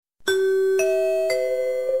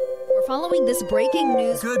Following this breaking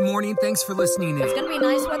news. Good morning. Thanks for listening in. It's going to be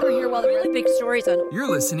nice weather here while the really big stories on. You're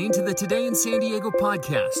listening to the Today in San Diego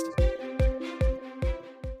podcast.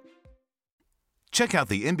 Check out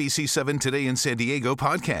the NBC7 Today in San Diego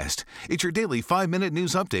podcast. It's your daily 5-minute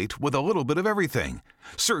news update with a little bit of everything.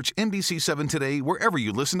 Search NBC7 Today wherever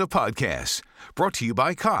you listen to podcasts. Brought to you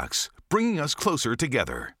by Cox, bringing us closer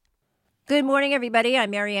together. Good morning, everybody. I'm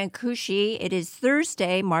Marianne Kushi. It is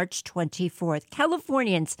Thursday, March 24th.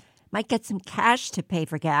 Californians might get some cash to pay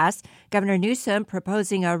for gas. Governor Newsom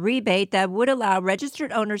proposing a rebate that would allow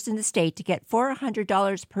registered owners in the state to get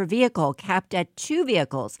 $400 per vehicle, capped at 2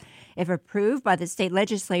 vehicles. If approved by the state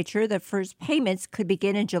legislature, the first payments could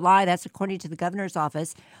begin in July. That's according to the governor's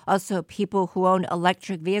office. Also, people who own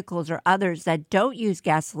electric vehicles or others that don't use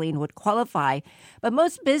gasoline would qualify. But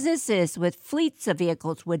most businesses with fleets of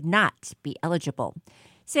vehicles would not be eligible.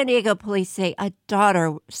 San Diego police say a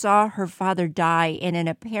daughter saw her father die in an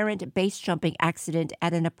apparent base-jumping accident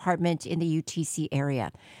at an apartment in the UTC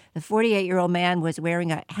area. The 48-year-old man was wearing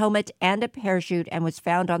a helmet and a parachute and was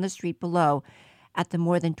found on the street below at the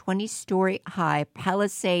more than 20-story high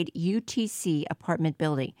Palisade UTC apartment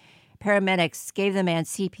building. Paramedics gave the man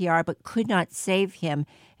CPR but could not save him.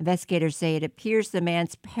 Investigators say it appears the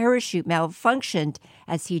man's parachute malfunctioned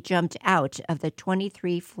as he jumped out of the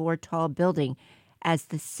 23-floor-tall building as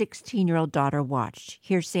the 16-year-old daughter watched.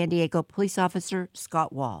 Here's San Diego police officer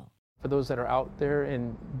Scott Wall. For those that are out there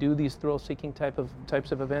and do these thrill-seeking types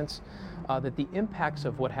of events, that the impacts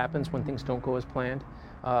of what happens when things don't go as planned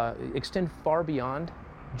extend far beyond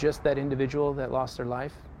just that individual that lost their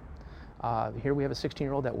life. Here we have a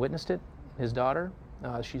 16-year-old that witnessed it, his daughter.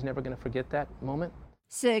 She's never going to forget that moment.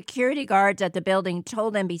 Security guards at the building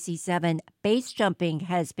told NBC7 base jumping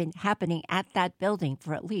has been happening at that building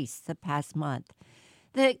for at least the past month.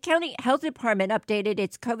 The county health department updated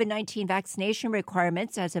its COVID-19 vaccination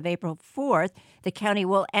requirements as of April 4th. The county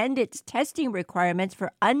will end its testing requirements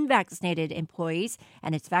for unvaccinated employees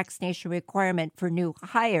and its vaccination requirement for new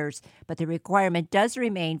hires, but the requirement does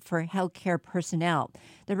remain for healthcare personnel.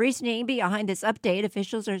 The reasoning behind this update,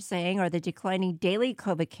 officials are saying, are the declining daily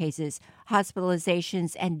COVID cases,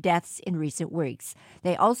 hospitalizations, and deaths in recent weeks.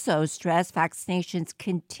 They also stress vaccinations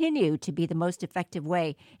continue to be the most effective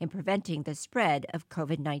way in preventing the spread of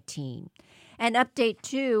COVID-19. An update,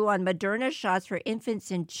 too, on Moderna shots for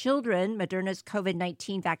infants and children. Moderna's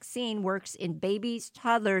COVID-19 vaccine works in babies,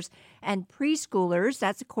 toddlers, and preschoolers.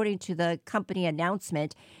 That's according to the company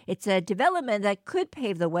announcement. It's a development that could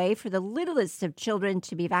pave the way for the littlest of children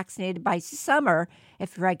to be vaccinated by summer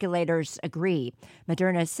if regulators agree.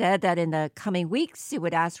 Moderna said that in the coming weeks, it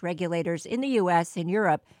would ask regulators in the U.S. and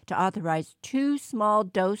Europe to authorize 2 small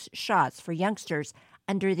dose shots for youngsters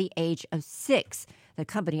under the age of 6. The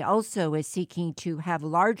company also is seeking to have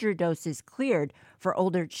larger doses cleared for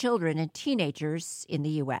older children and teenagers in the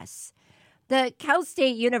U.S. The Cal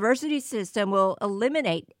State University system will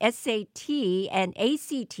eliminate SAT and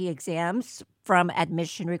ACT exams from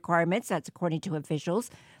admission requirements. That's according to officials.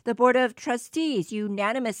 The Board of Trustees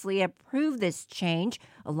unanimously approved this change,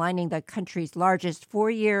 aligning the country's largest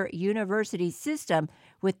 4-year university system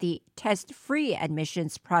with the test-free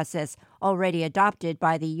admissions process already adopted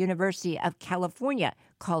by the University of California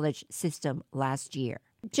college system last year.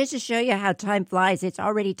 Just to show you how time flies, it's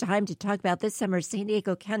already time to talk about this summer's San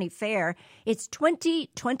Diego County Fair. Its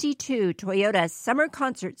 2022 Toyota Summer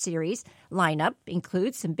Concert Series lineup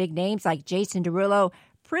includes some big names like Jason Derulo,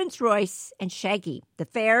 Prince Royce, and Shaggy. The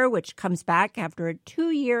fair, which comes back after a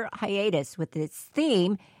 2-year hiatus with its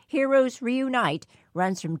theme, Heroes Reunite,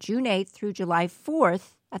 runs from June 8th through July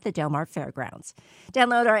 4th at the Del Mar Fairgrounds.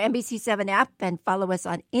 Download our NBC7 app and follow us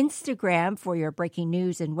on Instagram for your breaking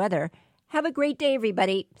news and weather. Have a great day,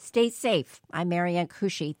 everybody. Stay safe. I'm Marianne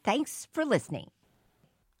Kushi. Thanks for listening.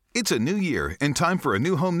 It's a new year and time for a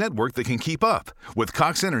new home network that can keep up. With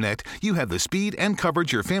Cox Internet, you have the speed and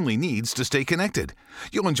coverage your family needs to stay connected.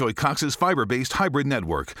 You'll enjoy Cox's fiber-based hybrid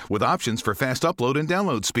network with options for fast upload and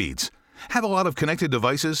download speeds. Have a lot of connected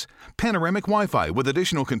devices? Panoramic Wi-Fi with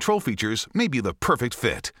additional control features may be the perfect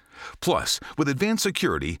fit. Plus, with advanced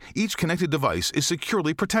security, each connected device is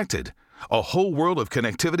securely protected. A whole world of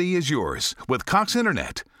connectivity is yours with Cox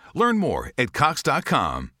Internet. Learn more at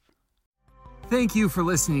Cox.com. Thank you for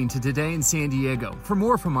listening to Today in San Diego. For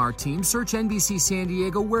more from our team, search NBC San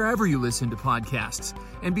Diego wherever you listen to podcasts.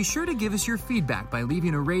 And be sure to give us your feedback by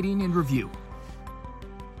leaving a rating and review.